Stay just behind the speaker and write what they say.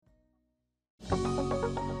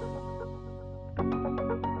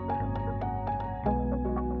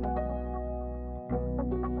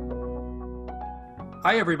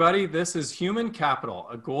Hi, everybody. This is Human Capital,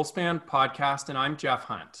 a Goalspan podcast, and I'm Jeff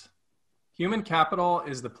Hunt. Human Capital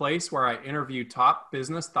is the place where I interview top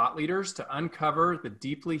business thought leaders to uncover the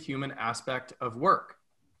deeply human aspect of work.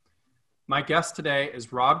 My guest today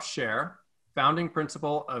is Rob Scher, founding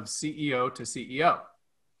principal of CEO to CEO.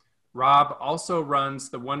 Rob also runs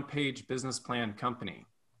the One Page Business Plan company.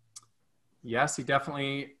 Yes, he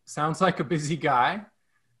definitely sounds like a busy guy.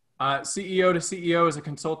 CEO to CEO is a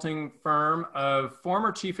consulting firm of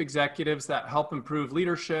former chief executives that help improve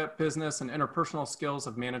leadership, business, and interpersonal skills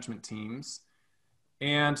of management teams.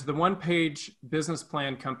 And the One Page Business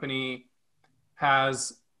Plan company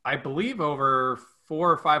has, I believe, over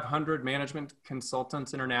 400 or 500 management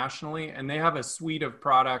consultants internationally, and they have a suite of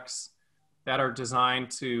products that are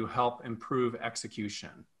designed to help improve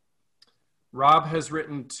execution. Rob has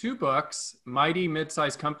written 2 books, Mighty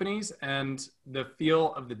Mid-Sized Companies and The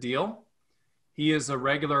Feel of the Deal. He is a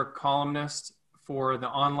regular columnist for the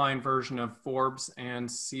online version of Forbes and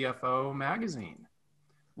CFO magazine.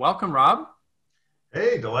 Welcome, Rob.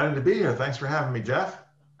 Hey, delighted to be here. Thanks for having me, Jeff.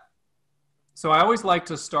 So I always like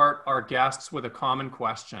to start our guests with a common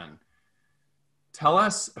question. Tell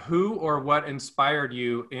us who or what inspired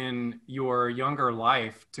you in your younger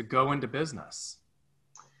life to go into business.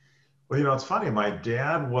 Well, it's funny. My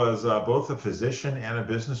dad was both a physician and a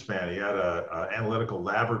businessman. He had a analytical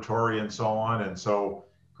laboratory and so on. And so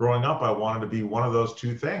growing up, I wanted to be one of those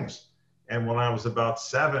 2 things. And when I was about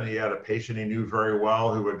 7, he had a patient he knew very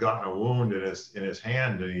well who had gotten a wound in his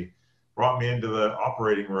hand. And he brought me into the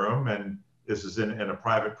operating room. And this is in a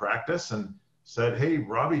private practice, and said, "Hey,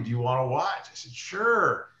 Robbie, do you want to watch?" I said,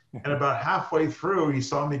 "Sure." And about halfway through, he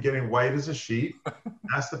saw me getting white as a sheet,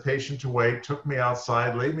 asked the patient to wait, took me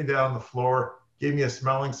outside, laid me down on the floor, gave me a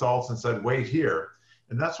smelling salts and said, "Wait here."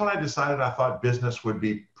 And that's when I decided I thought business would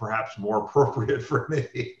be perhaps more appropriate for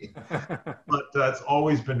me. But it's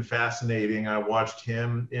always been fascinating. I watched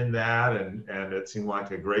him in that, and it seemed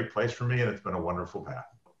like a great place for me, and it's been a wonderful path.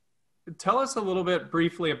 Tell us a little bit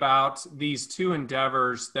briefly about these 2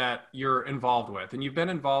 endeavors that you're involved with, and you've been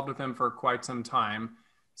involved with them for quite some time.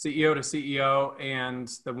 CEO to CEO and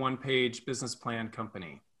the One Page Business Plan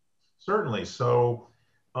company. Certainly. So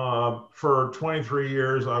for 23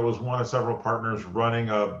 years, I was one of several partners running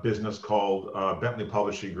a business called Bentley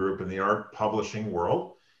Publishing Group in the art publishing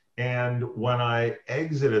world. And when I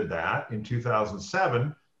exited that in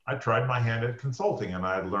 2007, I tried my hand at consulting, and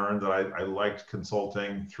I learned that I liked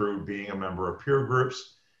consulting through being a member of peer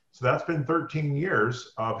groups. So that's been 13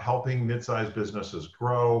 years of helping mid-sized businesses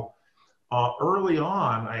grow. Early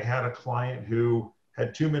on, I had a client who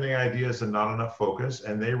had too many ideas and not enough focus,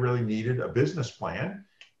 and they really needed a business plan.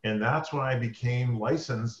 And that's when I became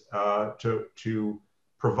licensed to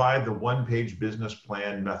provide the one-page business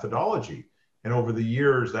plan methodology. And over the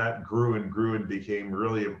years, that grew and became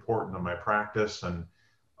really important in my practice. And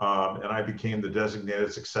I became the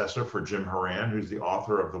designated successor for Jim Horan, who's the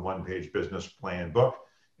author of the One-Page Business Plan book.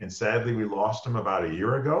 And sadly, we lost him about a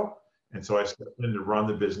year ago. And so I stepped in to run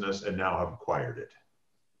the business and now have acquired it.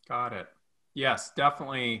 Got it. Yes,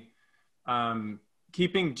 definitely.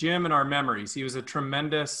 Keeping Jim in our memories. He was a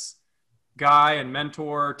tremendous guy and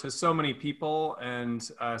mentor to so many people, and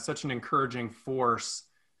such an encouraging force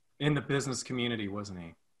in the business community, wasn't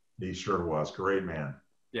he? He sure was. Great man.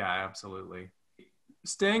 Yeah, absolutely.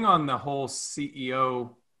 Staying on the whole CEO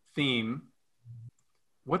theme,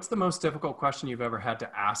 what's the most difficult question you've ever had to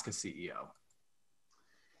ask a CEO?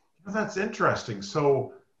 That's interesting.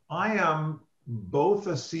 So I am both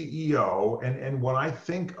a CEO, and when I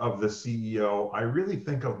think of the CEO, I really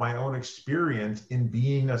think of my own experience in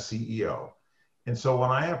being a CEO. And so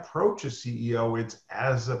when I approach a CEO, it's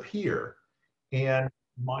as of here. And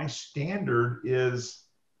my standard is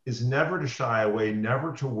never to shy away,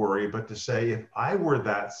 never to worry, but to say, if I were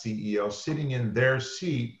that CEO sitting in their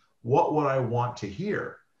seat, what would I want to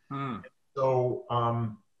hear? So,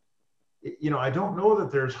 I don't know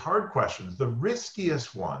that there's hard questions. The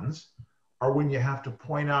riskiest ones are when you have to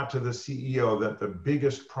point out to the CEO that the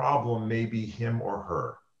biggest problem may be him or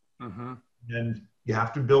her. Mm-hmm. And you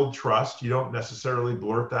have to build trust. You don't necessarily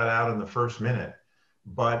blurt that out in the first minute.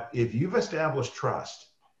 But if you've established trust,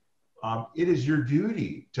 it is your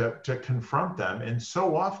duty to confront them. And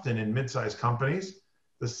so often in mid-sized companies,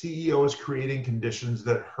 the CEO is creating conditions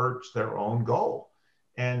that hurts their own goal.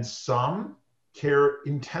 And some care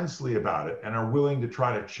intensely about it and are willing to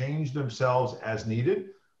try to change themselves as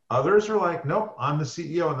needed. Others are like, nope, I'm the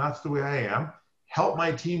CEO and that's the way I am. Help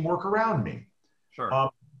my team work around me. Sure.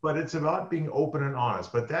 But it's about being open and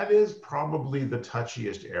honest. But that is probably the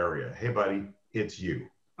touchiest area. Hey, buddy, it's you.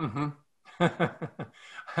 Mm-hmm.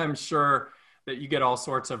 I'm sure that you get all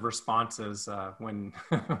sorts of responses when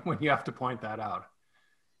when you have to point that out.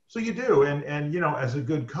 So you do, and as a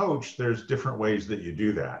good coach, there's different ways that you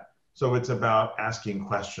do that. So it's about asking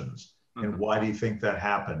questions, and why do you think that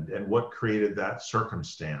happened, and what created that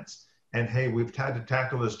circumstance? And hey, we've had to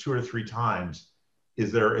tackle this 2 or 3 times.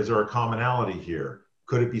 Is there a commonality here?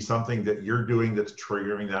 Could it be something that you're doing that's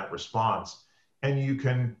triggering that response? And you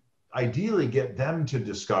can ideally get them to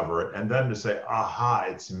discover it and them to say, aha,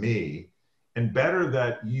 it's me. And better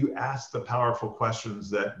that you ask the powerful questions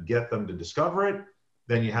that get them to discover it,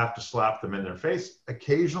 then you have to slap them in their face.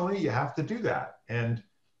 Occasionally you have to do that. And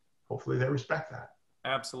hopefully they respect that.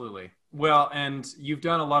 Absolutely. Well, and you've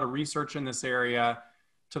done a lot of research in this area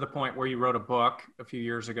to the point where you wrote a book a few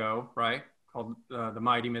years ago, right? Called The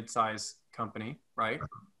Mighty Midsize Company, right?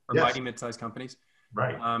 Or Yes. Mighty Midsize Companies.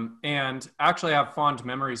 Right. And actually I have fond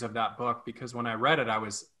memories of that book because when I read it, I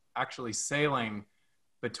was actually sailing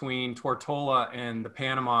between Tortola and the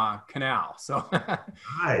Panama Canal. So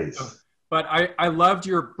Nice. But I loved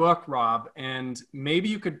your book, Rob, and maybe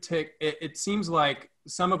you could take, it seems like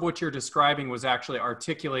some of what you're describing was actually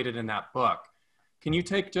articulated in that book. Can you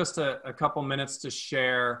take just a couple minutes to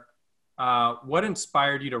share what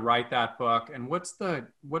inspired you to write that book, and what's the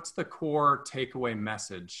core takeaway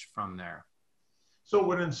message from there? So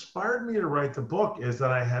what inspired me to write the book is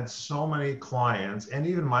that I had so many clients, and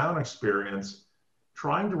even my own experience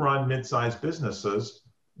trying to run mid-sized businesses,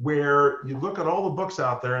 where you look at all the books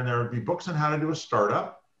out there, and there would be books on how to do a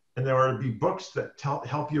startup, and there would be books that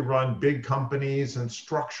help you run big companies and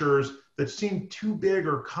structures that seem too big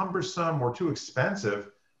or cumbersome or too expensive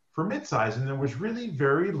for mid-size. And there was really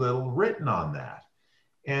very little written on that.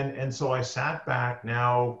 And so I sat back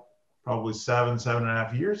now probably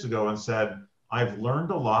 7.5 years ago and said, I've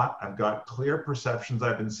learned a lot. I've got clear perceptions.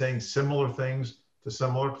 I've been saying similar things to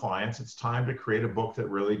similar clients. It's time to create a book that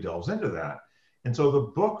really delves into that. And so the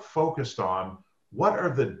book focused on what are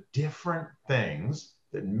the different things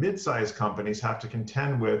that mid-sized companies have to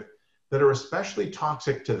contend with that are especially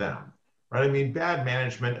toxic to them, right? I mean, bad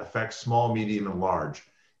management affects small, medium, and large.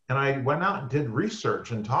 And I went out and did research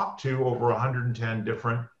and talked to over 110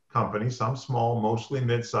 different companies, some small, mostly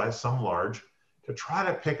mid-sized, some large, to try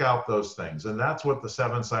to pick out those things. And that's what the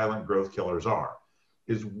 7 silent growth killers are,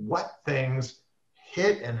 is what things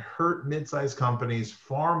hit and hurt mid-sized companies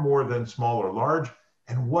far more than small or large,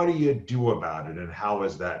 and what do you do about it, and how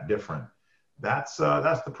is that different? That's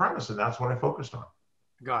the premise, and that's what I focused on.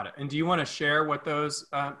 Got it. And do you want to share what those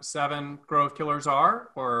 7 growth killers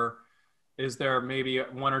are, or is there maybe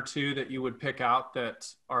 1 or 2 that you would pick out that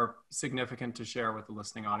are significant to share with the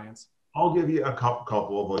listening audience? I'll give you a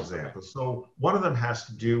couple of examples. So one of them has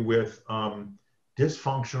to do with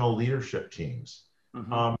dysfunctional leadership teams.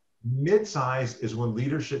 Mm-hmm. Mid-size is when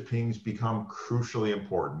leadership teams become crucially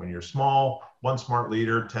important. When you're small, 1 smart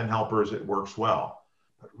leader, 10 helpers, it works well.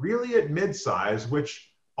 But really at mid-size,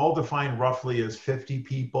 which I'll define roughly as 50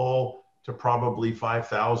 people to probably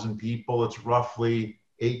 5,000 people, it's roughly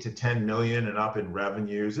 8 to 10 million and up in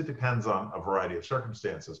revenues. It depends on a variety of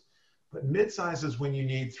circumstances. But mid-size is when you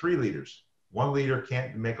need 3 leaders. 1 leader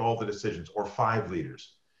can't make all the decisions, or 5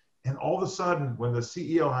 leaders. And all of a sudden, when the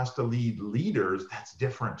CEO has to lead leaders, that's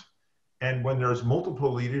different. And when there's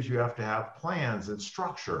multiple leaders, you have to have plans and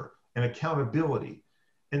structure and accountability.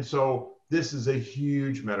 And so this is a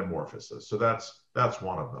huge metamorphosis. So that's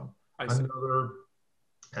one of them. Another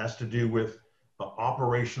has to do with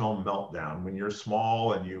operational meltdown. When you're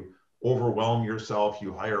small and you overwhelm yourself,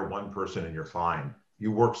 you hire 1 person and you're fine.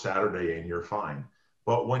 You work Saturday and you're fine.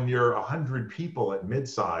 But when you're 100 people at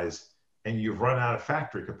mid-size and you've run out of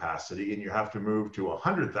factory capacity and you have to move to a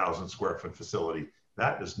 100,000 square foot facility,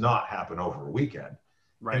 that does not happen over a weekend.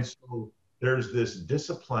 Right. And so there's this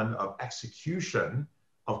discipline of execution,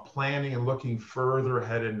 of planning and looking further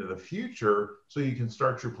ahead into the future so you can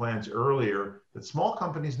start your plans earlier, that small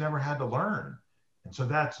companies never had to learn. And so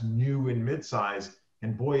that's new in mid-size.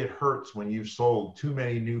 And boy, it hurts when you've sold too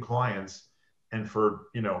many new clients. And for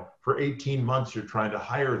 18 months, you're trying to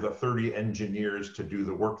hire the 30 engineers to do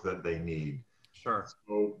the work that they need. Sure.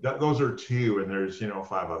 So those are 2, and there's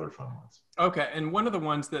 5 other fun ones. Okay. And one of the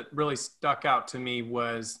ones that really stuck out to me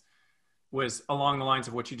was along the lines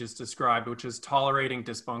of what you just described, which is tolerating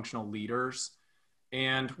dysfunctional leaders.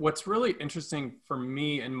 And what's really interesting for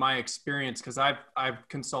me in my experience, because I've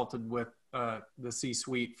consulted with the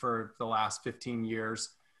C-suite for the last 15 years,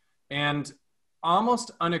 and almost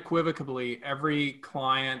unequivocally, every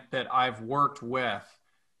client that I've worked with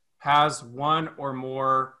has 1 or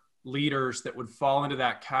more leaders that would fall into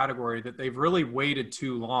that category, that they've really waited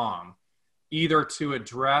too long, either to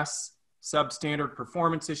address substandard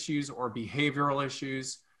performance issues or behavioral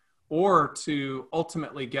issues, or to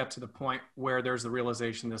ultimately get to the point where there's the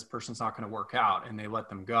realization this person's not going to work out and they let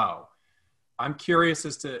them go. I'm curious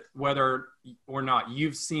as to whether or not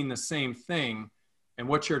you've seen the same thing, and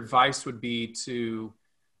what your advice would be to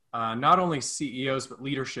not only CEOs, but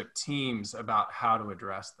leadership teams about how to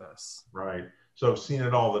address this. Right. So I've seen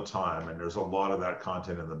it all the time, and there's a lot of that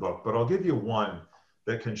content in the book, but I'll give you one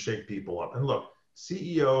that can shake people up. And look,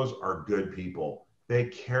 CEOs are good people. They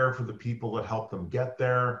care for the people that help them get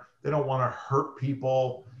there. They don't want to hurt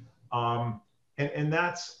people. And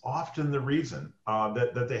that's often the reason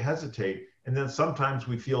that they hesitate. And then sometimes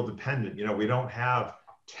we feel dependent. You know, we don't have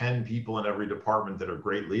 10 people in every department that are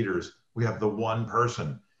great leaders. We have the one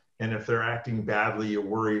person. And if they're acting badly, you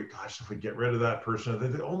worry, gosh, if we get rid of that person, they're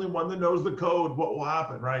the only one that knows the code, what will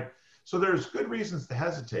happen, right? So there's good reasons to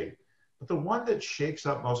hesitate. But the one that shakes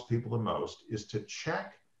up most people the most is to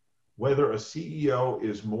check whether a CEO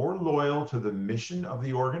is more loyal to the mission of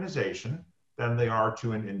the organization than they are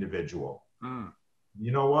to an individual. Mm.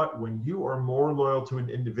 You know what? When you are more loyal to an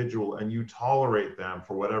individual and you tolerate them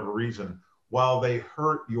for whatever reason, while they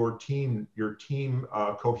hurt your team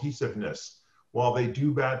cohesiveness, while they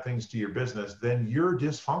do bad things to your business, then you're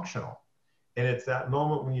dysfunctional. And it's that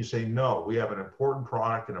moment when you say, no, we have an important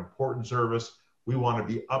product, an important service. We want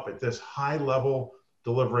to be up at this high level,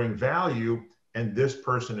 delivering value, and this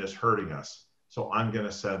person is hurting us. So I'm going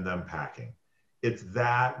to send them packing. It's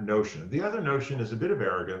that notion. The other notion is a bit of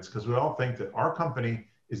arrogance, because we all think that our company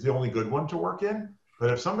is the only good one to work in. But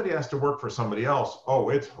if somebody has to work for somebody else, oh,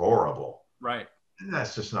 it's horrible. Right. And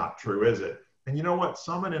that's just not true, is it? And you know what?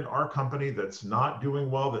 Someone in our company that's not doing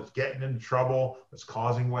well, that's getting into trouble, that's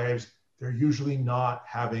causing waves, they're usually not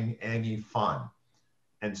having any fun.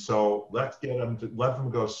 And so let's let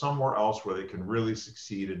them go somewhere else where they can really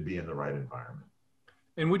succeed and be in the right environment.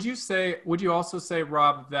 And would you also say,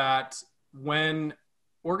 Rob, that when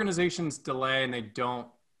organizations delay and they don't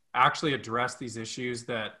actually address these issues,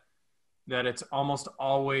 that it's almost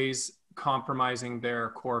always compromising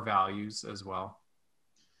their core values as well?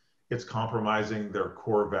 It's compromising their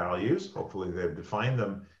core values. Hopefully they've defined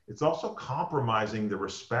them. It's also compromising the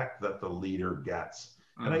respect that the leader gets.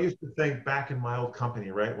 And I used to think back in my old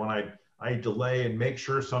company, right, when I delay and make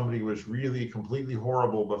sure somebody was really completely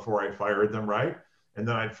horrible before I fired them, right? And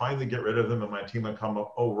then I'd finally get rid of them and my team would come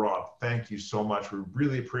up, oh, Rob, thank you so much. We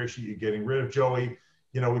really appreciate you getting rid of Joey.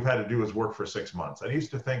 You know, we've had to do his work for 6 months. I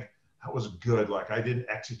used to think that was good. Like I didn't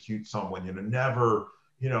execute someone,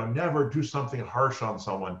 never do something harsh on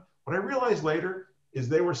someone. What I realized later is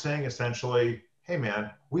they were saying essentially, hey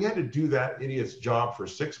man, we had to do that idiot's job for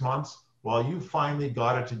 6 months while you finally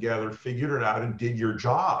got it together, figured it out, and did your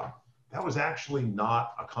job. That was actually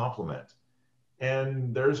not a compliment.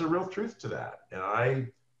 And there's a real truth to that. And I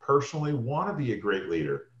personally want to be a great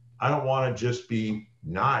leader. I don't want to just be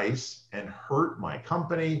nice and hurt my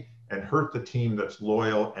company and hurt the team that's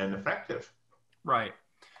loyal and effective. Right.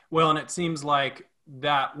 Well, and it seems like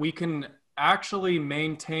that we can actually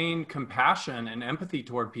maintain compassion and empathy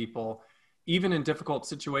toward people, even in difficult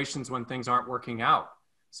situations when things aren't working out.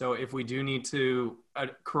 So if we do need to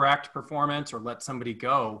correct performance or let somebody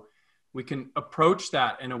go, we can approach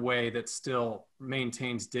that in a way that still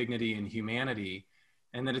maintains dignity and humanity.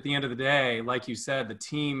 And then at the end of the day, like you said,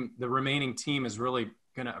 the remaining team is really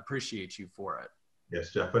going to appreciate you for it.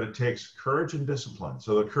 Yes, Jeff, but it takes courage and discipline.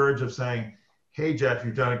 So the courage of saying, hey, Jeff,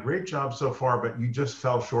 you've done a great job so far, but you just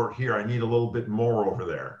fell short here. I need a little bit more over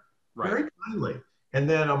there. Right. Very kindly. And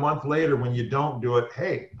then a month later, when you don't do it,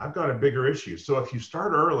 hey, I've got a bigger issue. So if you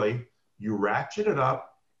start early, you ratchet it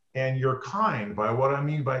up, and you're kind. By what I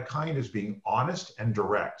mean by kind is being honest and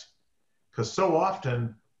direct. Because so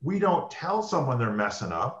often we don't tell someone they're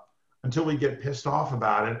messing up until we get pissed off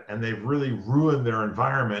about it and they've really ruined their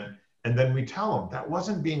environment. And then we tell them that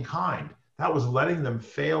wasn't being kind. That was letting them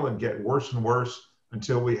fail and get worse and worse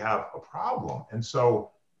until we have a problem. And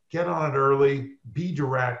so get on it early, be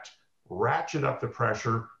direct, ratchet up the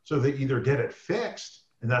pressure so they either get it fixed,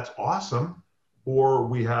 and that's awesome, or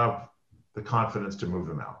we have the confidence to move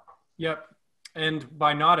them out. Yep. And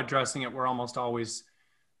by not addressing it, we're almost always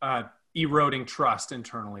eroding trust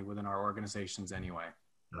internally within our organizations anyway.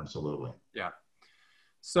 Absolutely. Yeah.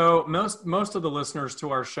 So most of the listeners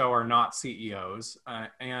to our show are not CEOs.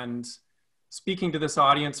 And speaking to this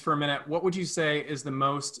audience for a minute, what would you say is the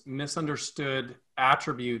most misunderstood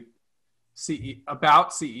attribute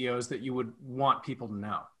about CEOs that you would want people to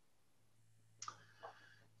know?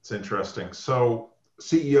 It's interesting. So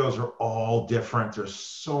CEOs are all different. There's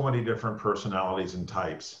so many different personalities and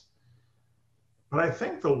types. But I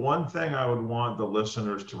think the one thing I would want the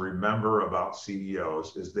listeners to remember about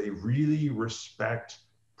CEOs is they really respect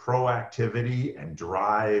proactivity and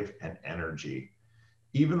drive and energy.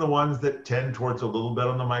 Even the ones that tend towards a little bit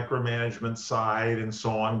on the micromanagement side and so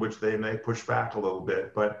on, which they may push back a little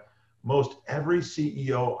bit. But most every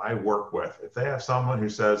CEO I work with, if they have someone who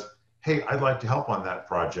says, hey, I'd like to help on that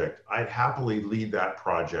project, I'd happily lead that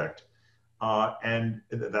project. And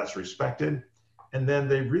that's respected. And then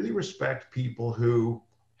they really respect people who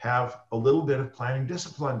have a little bit of planning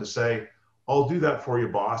discipline to say, I'll do that for you,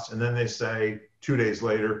 boss. And then they say 2 days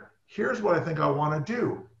later, here's what I think I want to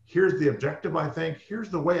do. Here's the objective, I think. Here's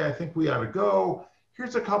the way I think we ought to go.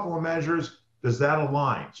 Here's a couple of measures. Does that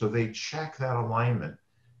align? So they check that alignment,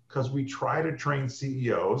 because we try to train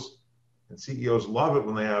CEOs, and CEOs love it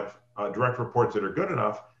when they have direct reports that are good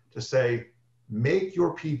enough to say, make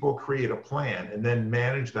your people create a plan and then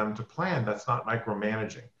manage them to plan. That's not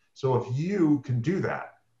micromanaging. So if you can do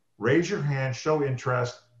that, raise your hand, show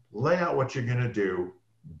interest, lay out what you're going to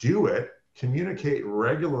do it, communicate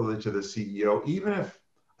regularly to the CEO, even if,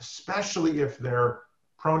 especially if they're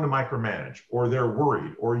prone to micromanage or they're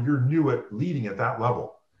worried or you're new at leading at that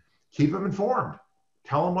level. Keep them informed.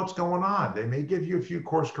 Tell them what's going on. They may give you a few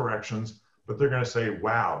course corrections, but they're going to say,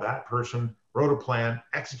 wow, that person wrote a plan,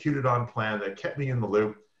 executed on plan, that kept me in the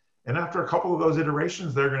loop. And after a couple of those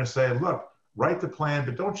iterations, they're going to say, look, write the plan,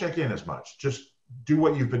 but don't check in as much. Just do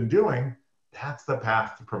what you've been doing. That's the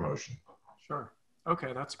path to promotion. Sure.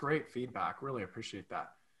 Okay, that's great feedback. Really appreciate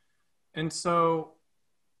that. And so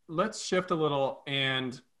let's shift a little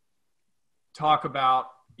and talk about,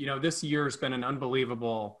 this year's been an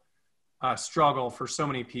unbelievable struggle for so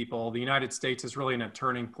many people. The United States is really in a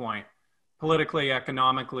turning point, politically,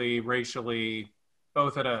 economically, racially,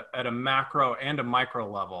 both at a macro and a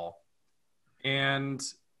micro level. And,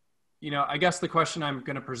 I guess the question I'm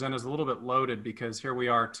going to present is a little bit loaded, because here we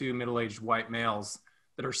are, two middle-aged white males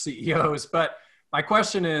that are CEOs. But my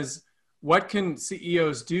question is, what can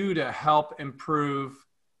CEOs do to help improve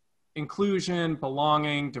inclusion,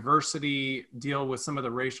 belonging, diversity, deal with some of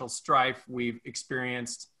the racial strife we've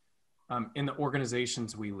experienced in the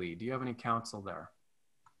organizations we lead? Do you have any counsel there?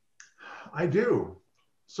 I do.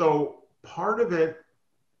 So part of it,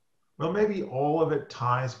 well, maybe all of it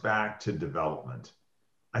ties back to development.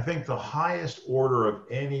 I think the highest order of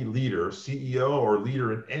any leader, CEO or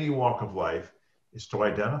leader in any walk of life, is to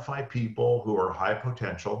identify people who are high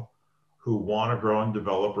potential, who want to grow and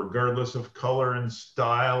develop regardless of color and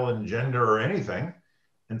style and gender or anything,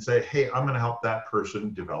 and say, hey, I'm going to help that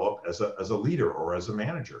person develop as a leader or as a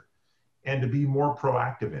manager, and to be more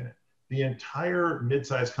proactive in it. The entire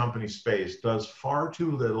mid-sized company space does far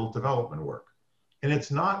too little development work, and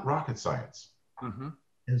it's not rocket science. Mm-hmm.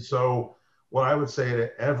 And so what I would say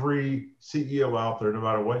to every CEO out there, no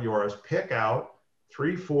matter what you are, is pick out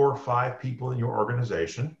 3, 4, 5 people in your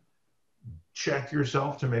organization. Check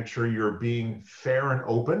yourself to make sure you're being fair and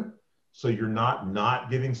open. So you're not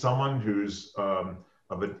giving someone who's of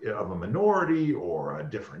a minority or a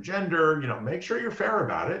different gender. Make sure you're fair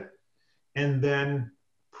about it. And then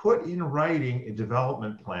put in writing a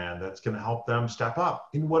development plan that's going to help them step up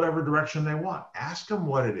in whatever direction they want. Ask them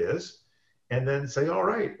what it is, and then say, all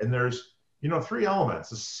right. And there's 3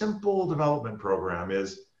 elements. A simple development program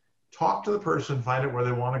is talk to the person, find out where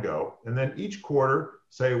they want to go. And then each quarter,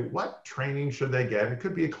 say, what training should they get? It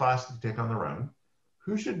could be a class to take on their own.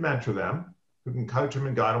 Who should mentor them? Who can coach them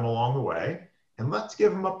and guide them along the way? And let's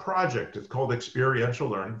give them a project. It's called experiential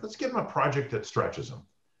learning. Let's give them a project that stretches them,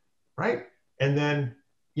 right? And then,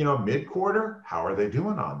 mid-quarter, how are they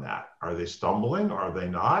doing on that? Are they stumbling? Are they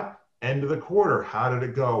not? End of the quarter, how did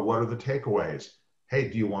it go? What are the takeaways? Hey,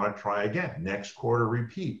 do you want to try again? Next quarter,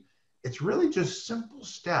 repeat. It's really just simple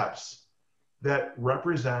steps that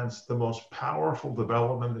represents the most powerful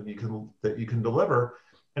development that you can deliver.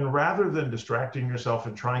 And rather than distracting yourself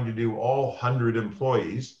and trying to do all 100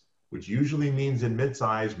 employees, which usually means in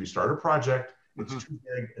midsize, we start a project, it's too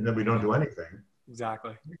big, and then we don't do anything.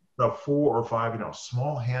 Exactly. The 4 or 5,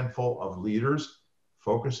 small handful of leaders,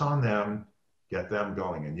 focus on them, get them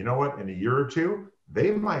going. And you know what? In a year or two,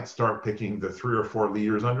 they might start picking the 3 or 4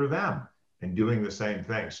 leaders under them and doing the same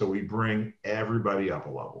thing. So we bring everybody up a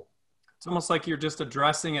level. It's almost like you're just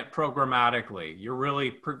addressing it programmatically. You're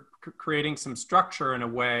really creating some structure in a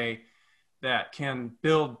way that can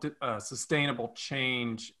build sustainable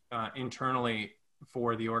change internally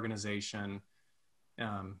for the organization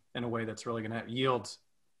in a way that's really going to yield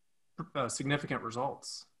significant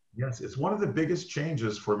results. Yes, it's one of the biggest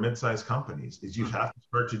changes for mid-sized companies is you have to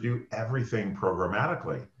start to do everything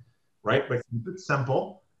programmatically, right? But keep it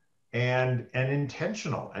simple and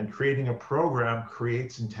intentional, and creating a program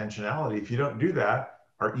creates intentionality. If you don't do that,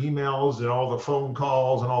 our emails and all the phone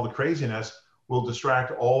calls and all the craziness will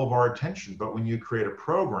distract all of our attention. But when you create a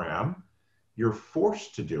program, you're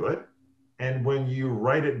forced to do it. And when you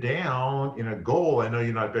write it down in a goal, I know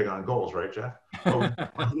you're not big on goals, right, Jeff? But when you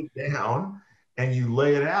write it down and you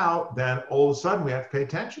lay it out, then all of a sudden we have to pay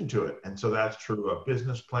attention to it. And so that's true of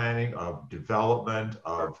business planning, of development,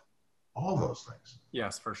 of all those things.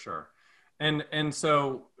 Yes, for sure. And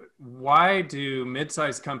so why do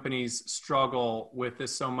mid-sized companies struggle with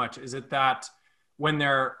this so much? Is it that when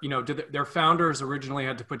they're, their founders originally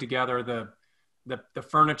had to put together the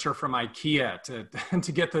furniture from IKEA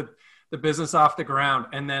to get the business off the ground,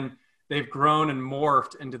 and then they've grown and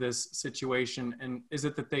morphed into this situation? And is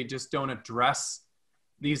it that they just don't address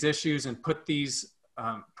these issues and put these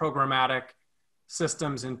programmatic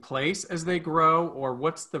systems in place as they grow? Or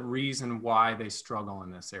what's the reason why they struggle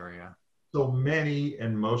in this area? So many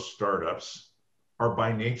and most startups are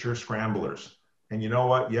by nature scramblers. And you know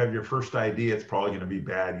what? You have your first idea, it's probably going to be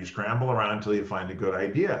bad. You scramble around until you find a good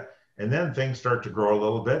idea. And then things start to grow a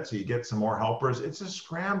little bit. So you get some more helpers. It's a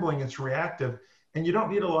scrambling, it's reactive. And you don't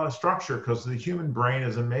need a lot of structure because the human brain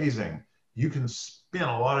is amazing. You can spin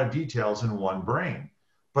a lot of details in one brain.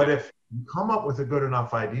 But if you come up with a good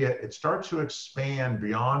enough idea, it starts to expand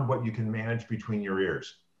beyond what you can manage between your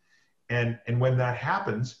ears. And when that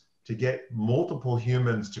happens, to get multiple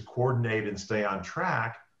humans to coordinate and stay on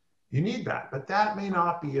track, you need that. But that may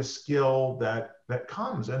not be a skill that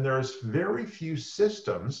comes. And there's very few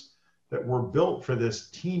systems that were built for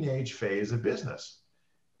this teenage phase of business.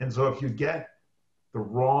 And so if you get the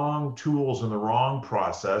wrong tools and the wrong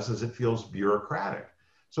processes, it feels bureaucratic.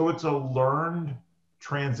 So it's a learned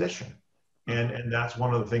transition. And that's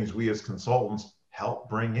one of the things we as consultants help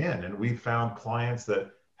bring in. And we've found clients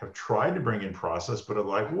that have tried to bring in process, but are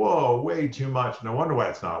like, whoa, way too much. No wonder why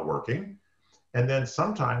it's not working. And then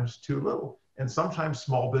sometimes too little. And sometimes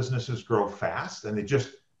small businesses grow fast and they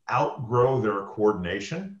just outgrow their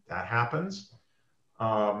coordination. That happens.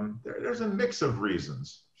 There's a mix of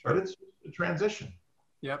reasons, but it's a transition.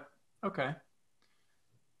 Yep. Okay.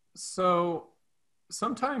 So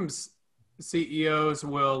sometimes CEOs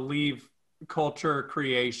will leave culture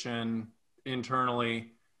creation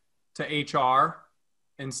internally to HR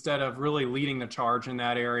instead of really leading the charge in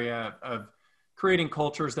that area of creating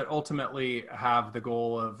cultures that ultimately have the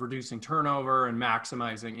goal of reducing turnover and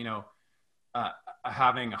maximizing,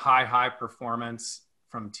 having high performance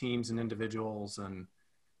from teams and individuals. And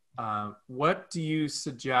what do you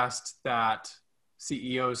suggest that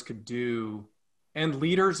CEOs could do, and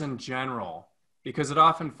leaders in general, because it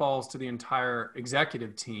often falls to the entire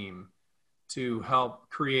executive team to help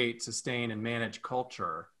create, sustain, and manage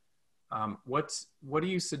culture? What do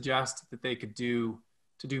you suggest that they could do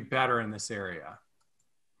to do better in this area?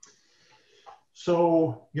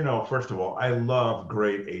 So, first of all, I love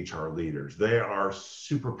great HR leaders. They are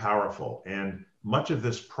super powerful. And much of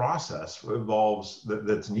this process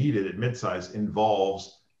that's needed at midsize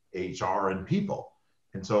involves HR and people.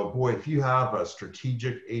 And so, boy, if you have a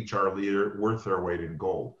strategic HR leader, worth their weight in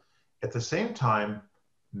gold. At the same time,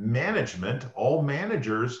 management, all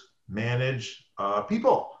managers manage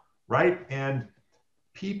people, right? And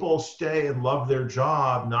people stay and love their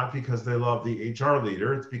job, not because they love the HR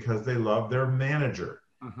leader, it's because they love their manager.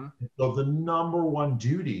 Mm-hmm. So the number one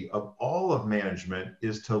duty of all of management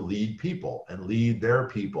is to lead people and lead their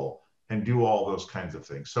people and do all those kinds of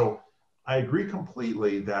things. So I agree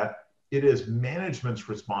completely that it is management's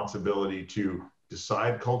responsibility to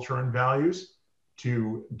decide culture and values,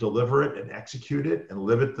 to deliver it and execute it and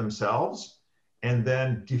live it themselves, and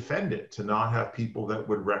then defend it, to not have people that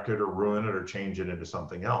would wreck it or ruin it or change it into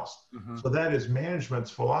something else. Mm-hmm. So that is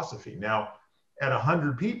management's philosophy. Now, at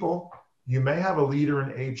 100 people, you may have a leader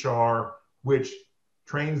in HR which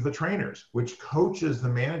trains the trainers, which coaches the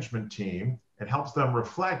management team and helps them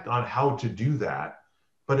reflect on how to do that.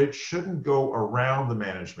 But it shouldn't go around the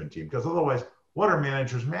management team, because otherwise, what are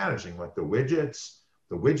managers managing? Like the widgets,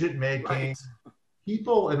 the widget making. Right.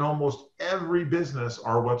 People in almost every business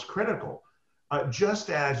are what's critical. Just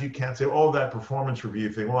as you can't say, oh, that performance review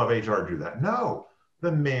thing, we'll have HR do that. No,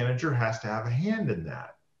 the manager has to have a hand in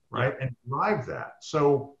that, right? Yeah. And drive that.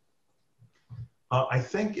 So I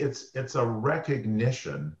think it's a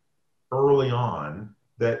recognition early on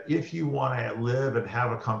that if you want to live and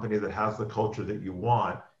have a company that has the culture that you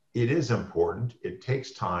want, it is important. It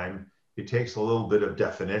takes time. It takes a little bit of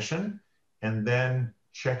definition, and then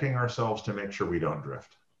checking ourselves to make sure we don't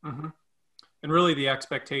drift. Mm-hmm. And really the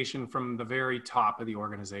expectation from the very top of the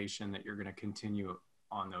organization that you're going to continue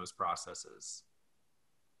on those processes,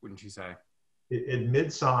 wouldn't you say? In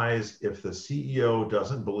mid-size, if the CEO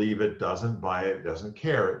doesn't believe it, doesn't buy it, doesn't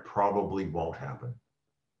care, it probably won't happen.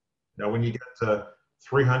 Now, when you get to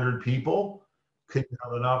 300 people, Can you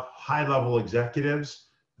have enough high-level executives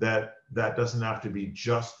that that doesn't have to be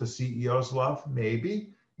just the CEO's love?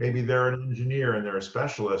 Maybe. Maybe they're an engineer and they're a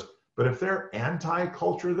specialist. But if they're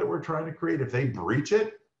anti-culture that we're trying to create, if they breach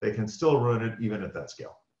it, they can still ruin it even at that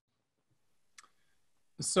scale.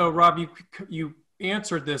 So Rob, you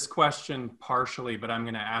answered this question partially, but I'm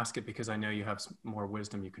going to ask it because I know you have more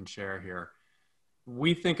wisdom you can share here.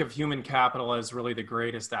 We think of human capital as really the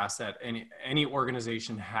greatest asset any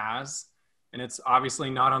organization has, and it's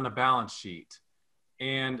obviously not on the balance sheet.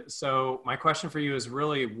 And so my question for you is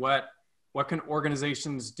really what can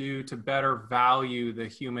organizations do to better value the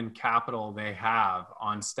human capital they have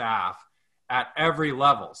on staff at every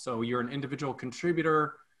level? So you're an individual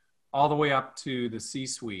contributor all the way up to the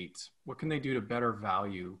C-suite. What can they do to better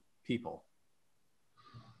value people?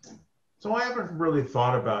 So I haven't really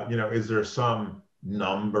thought about, is there some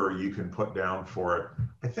number you can put down for it?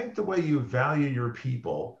 I think the way you value your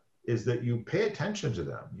people is that you pay attention to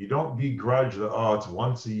them. You don't begrudge the, oh, it's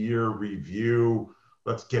once a year review,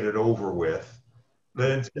 let's get it over with.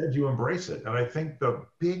 But instead you embrace it. And I think the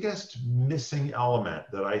biggest missing element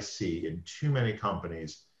that I see in too many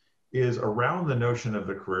companies is around the notion of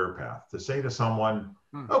the career path. To say to someone,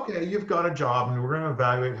 okay, you've got a job and we're going to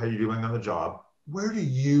evaluate how you're doing on the job. Where do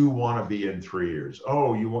you want to be in 3 years?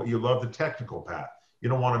 Oh, you love the technical path. You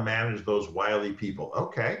don't want to manage those wily people.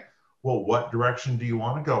 Okay, well, what direction do you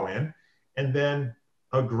want to go in? And then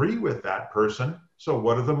agree with that person. So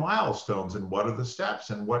what are the milestones and what are the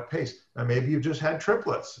steps and what pace? And maybe you've just had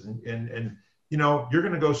triplets and you're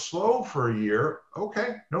going to go slow for a year.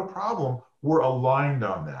 Okay, no problem. We're aligned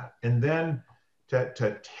on that. And then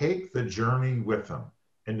to take the journey with them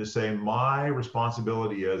and to say, my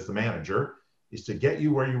responsibility as the manager is to get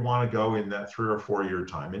you where you want to go in that 3 or 4 year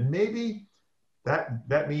time. And maybe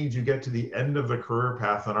that means you get to the end of the career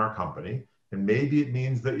path in our company. And maybe it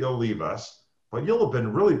means that you'll leave us, but you'll have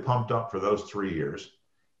been really pumped up for those 3 years.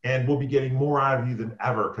 And we'll be getting more out of you than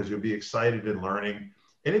ever because you'll be excited and learning.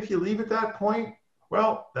 And if you leave at that point,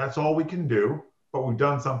 well, that's all we can do. But we've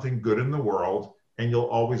done something good in the world and you'll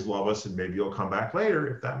always love us and maybe you'll come back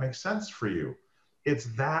later if that makes sense for you. It's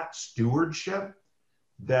that stewardship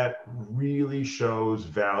that really shows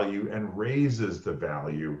value and raises the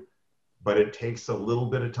value, but it takes a little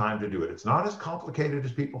bit of time to do it. It's not as complicated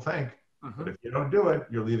as people think, but if you don't do it,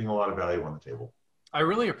 you're leaving a lot of value on the table. I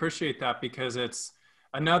really appreciate that because it's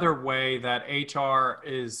another way that HR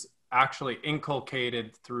is actually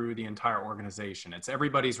inculcated through the entire organization. It's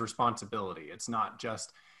everybody's responsibility. It's not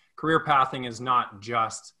just, career pathing is not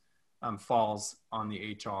just falls on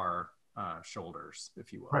the HR shoulders,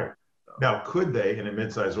 if you will. Right. So. Now, could they, in a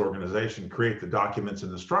mid-sized organization, create the documents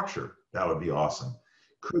and the structure? That would be awesome.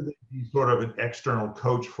 Could they be sort of an external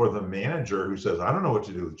coach for the manager who says, I don't know what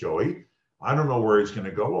to do with Joey. I don't know where he's going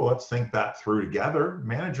to go. Well, let's think that through together.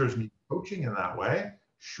 Managers need coaching in that way.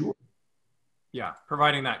 Sure. Yeah,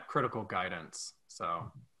 providing that critical guidance.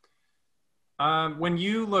 So when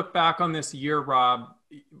you look back on this year, Rob,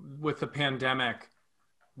 with the pandemic,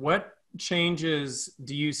 what changes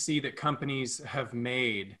do you see that companies have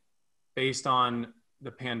made based on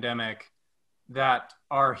the pandemic that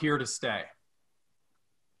are here to stay?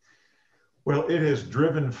 Well, it has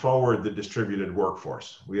driven forward the distributed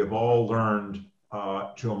workforce. We have all learned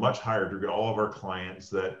to a much higher degree, all of our clients,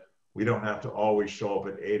 that we don't have to always show up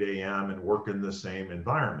at 8 a.m. and work in the same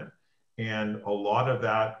environment. And a lot of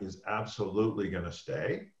that is absolutely going to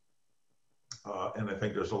stay. And I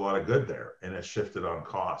think there's a lot of good there, and it's shifted on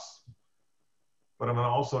costs. But I'm going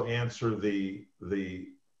to also answer the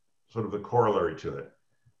sort of the corollary to it.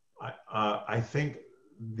 I think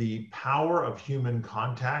the power of human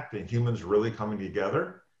contact and humans really coming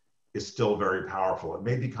together is still very powerful. It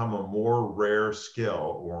may become a more rare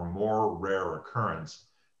skill or a more rare occurrence.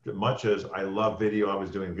 Much as I love video, I was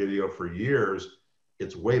doing video for years,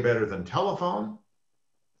 it's way better than telephone.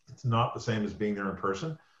 It's not the same as being there in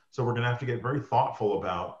person. So we're going to have to get very thoughtful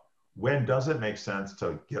about when does it make sense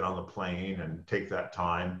to get on the plane and take that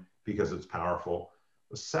time because it's powerful.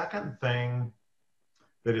 The second thing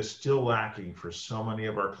that is still lacking for so many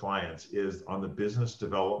of our clients is on the business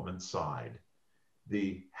development side.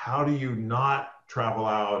 How do you not travel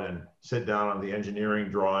out and sit down on the engineering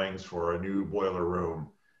drawings for a new boiler room?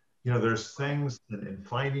 There's things in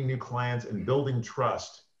finding new clients and building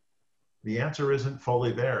trust. The answer isn't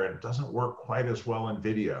fully there. It doesn't work quite as well in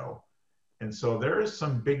video. And so there is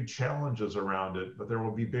some big challenges around it, but there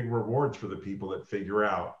will be big rewards for the people that figure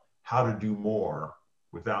out how to do more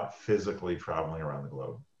without physically traveling around the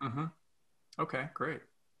globe. Mm-hmm. Okay, great.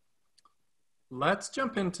 Let's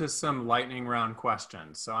jump into some lightning round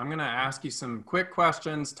questions. So I'm going to ask you some quick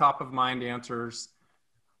questions, top of mind answers.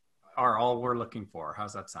 are all we're looking for.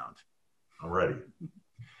 How's that sound? I'm ready.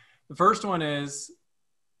 The first one is,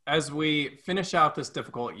 as we finish out this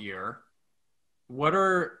difficult year, what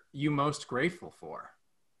are you most grateful for?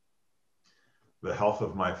 The health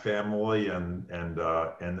of my family and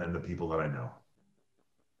the people that I know.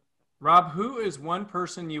 Rob, who is one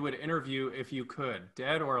person you would interview if you could,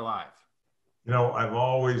 dead or alive? You know, I've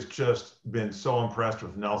always just been so impressed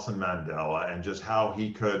with Nelson Mandela and just how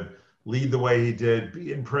he could lead the way he did,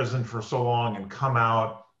 be in prison for so long and come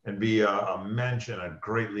out and be a mensch and a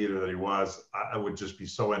great leader that he was. I would just be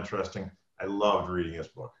so interesting. I loved reading his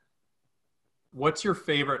book. What's your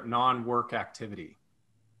favorite non-work activity?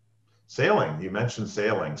 Sailing. You mentioned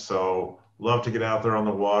sailing. So love to get out there on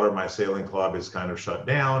the water. My sailing club is kind of shut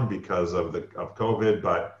down because of COVID,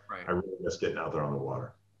 but right. I really miss getting out there on the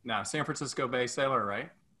water. Now, San Francisco Bay sailor, right?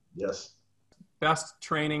 Yes. Best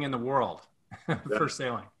training in the world for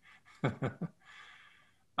sailing.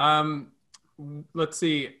 Let's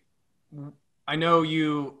see. I know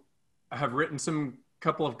you have written some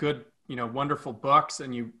couple of good, wonderful books,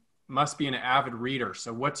 and you must be an avid reader.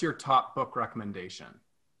 So what's your top book recommendation?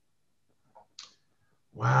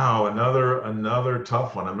 Wow, another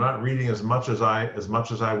tough one. I'm not reading as much as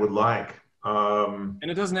I would like. And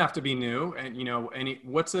it doesn't have to be new. And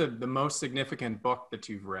what's the most significant book that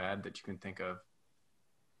you've read that you can think of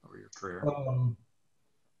over your career?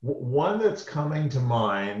 One that's coming to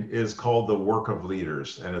mind is called The Work of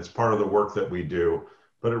Leaders, and it's part of the work that we do.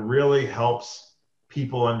 But it really helps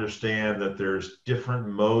people understand that there's different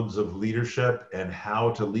modes of leadership and how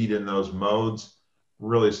to lead in those modes.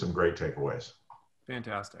 Really some great takeaways.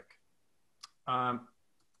 Fantastic.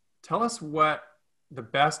 Tell us what the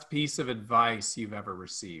best piece of advice you've ever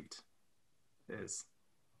received is.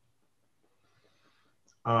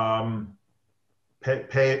 Pay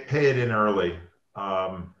it in early.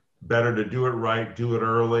 Better to do it right, do it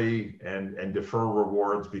early, and defer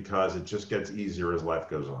rewards because it just gets easier as life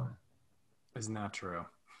goes on. Isn't that true?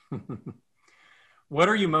 What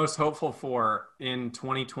are you most hopeful for in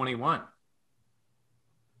 2021?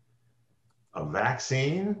 A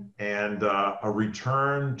vaccine and a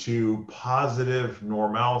return to positive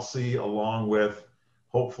normalcy, along with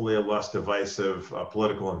hopefully a less divisive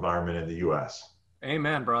political environment in the U.S.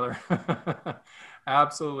 Amen, brother.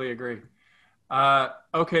 Absolutely agree.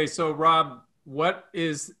 Okay, so Rob, what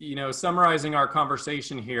is, summarizing our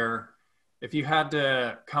conversation here, if you had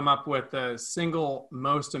to come up with the single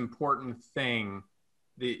most important thing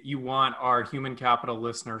that you want our Human Capital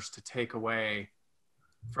listeners to take away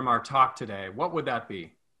from our talk today, what would that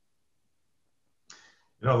be?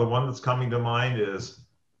 The one that's coming to mind is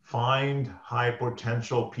find high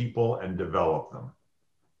potential people and develop them.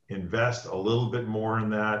 Invest a little bit more in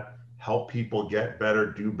that, help people get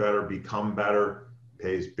better, do better, become better,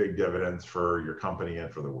 pays big dividends for your company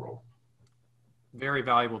and for the world. Very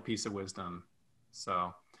valuable piece of wisdom.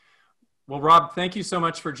 So, well, Rob, thank you so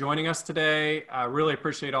much for joining us today. I really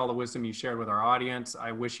appreciate all the wisdom you shared with our audience.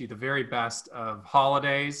 I wish you the very best of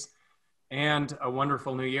holidays and a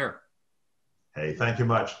wonderful new year. Hey, thank you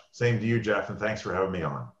much. Same to you, Jeff, and thanks for having me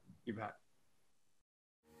on. You bet.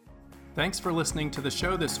 Thanks for listening to the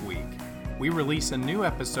show this week. We release a new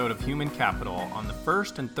episode of Human Capital on the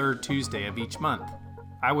first and third Tuesday of each month.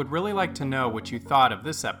 I would really like to know what you thought of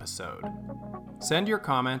this episode. Send your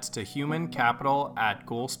comments to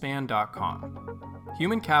humancapital@goalspan.com.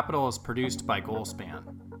 Human Capital is produced by Goalspan.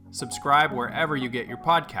 Subscribe wherever you get your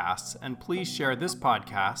podcasts, and please share this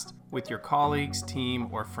podcast with your colleagues, team,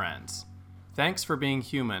 or friends. Thanks for being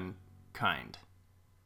human, kind.